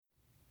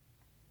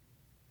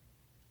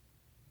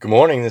Good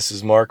morning, this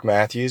is Mark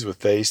Matthews with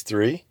Phase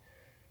 3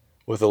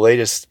 with the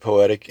latest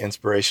poetic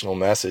inspirational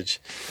message.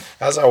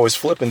 As I was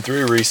flipping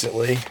through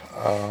recently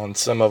on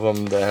some of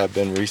them that have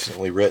been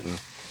recently written,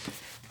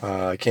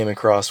 I came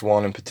across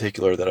one in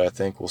particular that I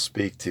think will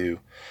speak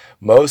to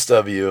most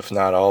of you, if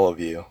not all of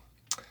you.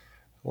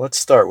 Let's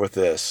start with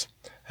this.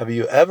 Have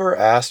you ever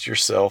asked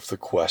yourself the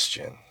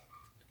question,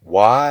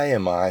 why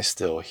am I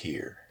still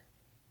here?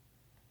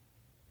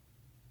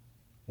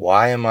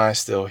 Why am I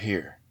still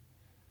here?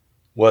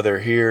 Whether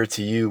here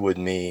to you would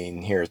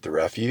mean here at the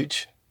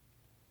refuge,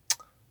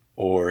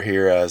 or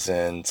here as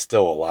in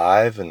still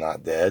alive and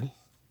not dead,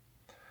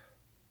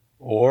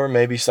 or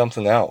maybe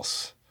something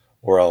else,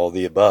 or all of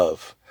the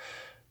above.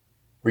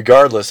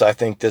 Regardless, I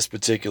think this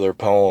particular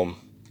poem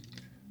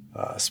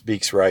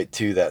speaks right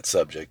to that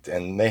subject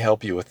and may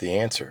help you with the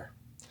answer.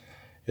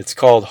 It's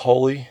called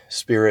Holy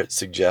Spirit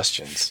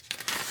Suggestions.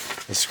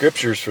 The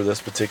scriptures for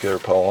this particular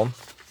poem,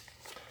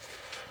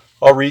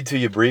 I'll read to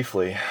you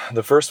briefly.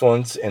 The first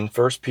one's in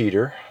 1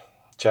 Peter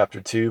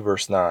chapter 2,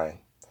 verse 9.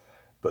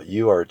 But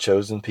you are a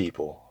chosen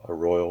people, a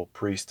royal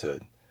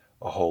priesthood,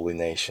 a holy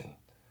nation,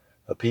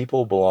 a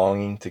people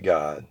belonging to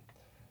God,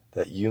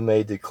 that you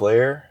may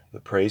declare the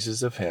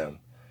praises of him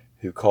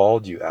who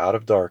called you out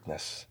of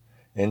darkness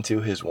into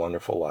his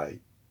wonderful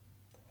light.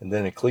 And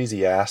then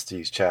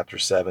Ecclesiastes chapter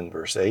 7,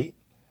 verse 8.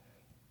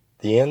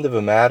 The end of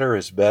a matter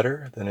is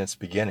better than its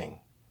beginning,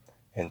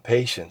 and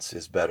patience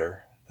is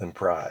better than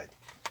pride.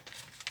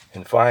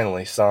 And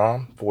finally,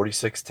 Psalm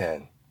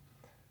 46:10.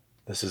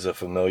 This is a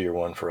familiar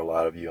one for a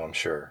lot of you, I'm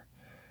sure.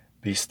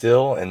 Be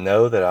still and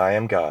know that I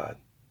am God.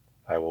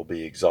 I will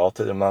be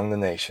exalted among the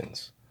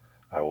nations.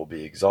 I will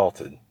be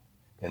exalted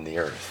in the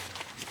earth.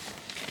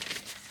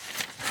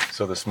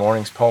 So this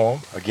morning's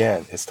poem,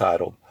 again, is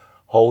titled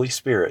Holy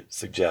Spirit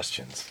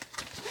Suggestions.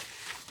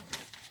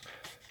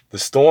 The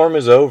storm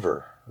is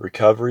over,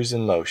 recovery's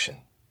in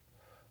motion.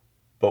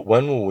 But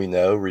when will we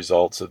know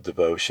results of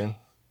devotion?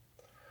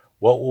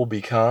 What will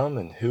become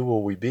and who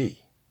will we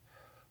be?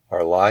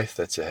 Our life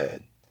that's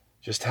ahead,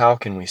 just how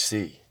can we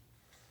see?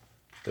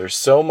 There's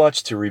so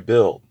much to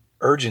rebuild,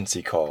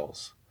 urgency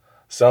calls.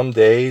 Some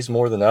days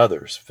more than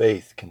others,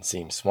 faith can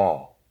seem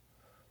small.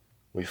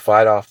 We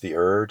fight off the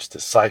urge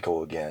to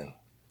cycle again.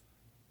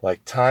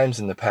 Like times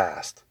in the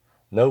past,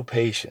 no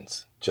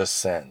patience, just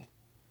send.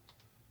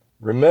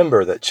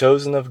 Remember that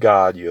chosen of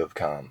God you have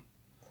come,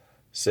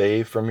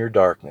 saved from your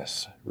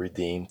darkness,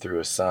 redeemed through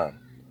his Son.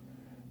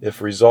 If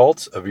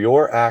results of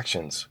your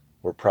actions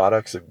were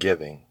products of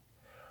giving,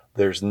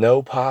 there's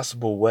no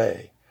possible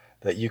way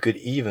that you could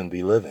even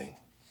be living.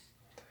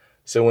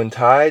 So when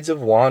tides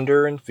of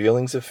wonder and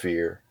feelings of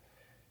fear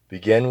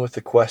begin with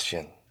the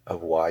question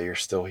of why you're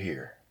still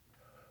here,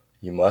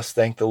 you must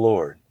thank the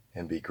Lord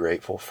and be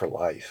grateful for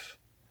life.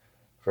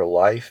 For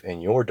life in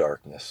your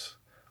darkness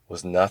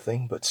was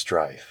nothing but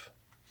strife.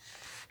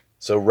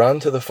 So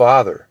run to the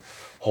Father,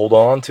 hold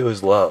on to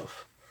his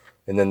love.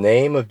 In the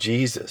name of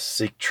Jesus,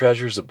 seek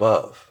treasures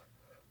above.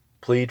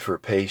 Plead for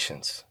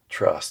patience,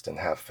 trust, and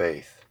have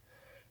faith.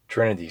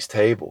 Trinity's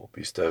table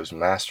bestows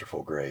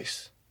masterful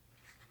grace.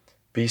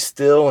 Be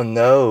still and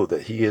know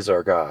that he is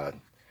our God.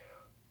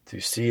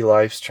 To see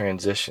life's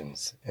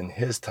transitions in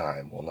his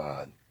time will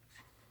nod.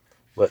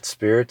 Let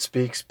Spirit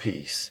speaks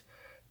peace,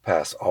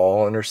 pass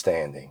all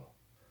understanding.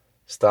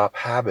 Stop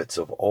habits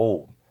of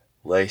old,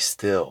 lay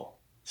still,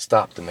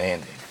 stop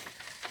demanding.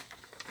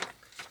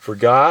 For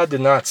God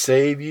did not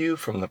save you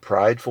from the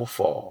prideful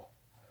fall,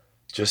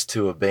 just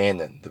to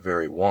abandon the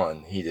very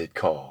one he did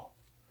call.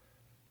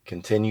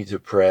 Continue to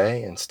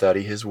pray and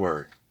study his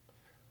word.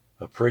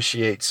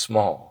 Appreciate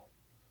small,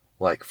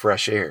 like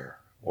fresh air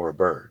or a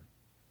bird.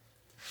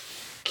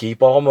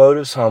 Keep all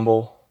motives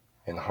humble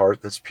and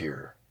heart that's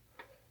pure.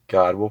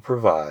 God will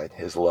provide,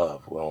 his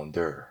love will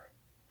endure.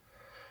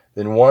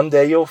 Then one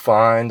day you'll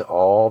find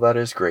all that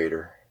is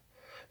greater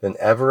than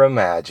ever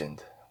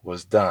imagined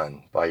was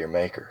done by your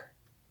Maker.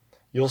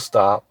 You'll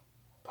stop,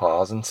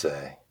 pause, and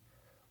say,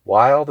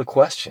 why all the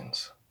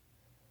questions?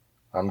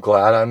 I'm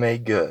glad I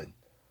made good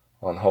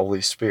on Holy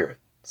Spirit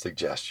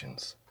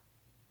suggestions.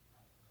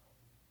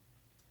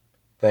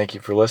 Thank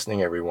you for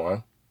listening,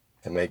 everyone,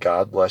 and may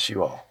God bless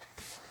you all.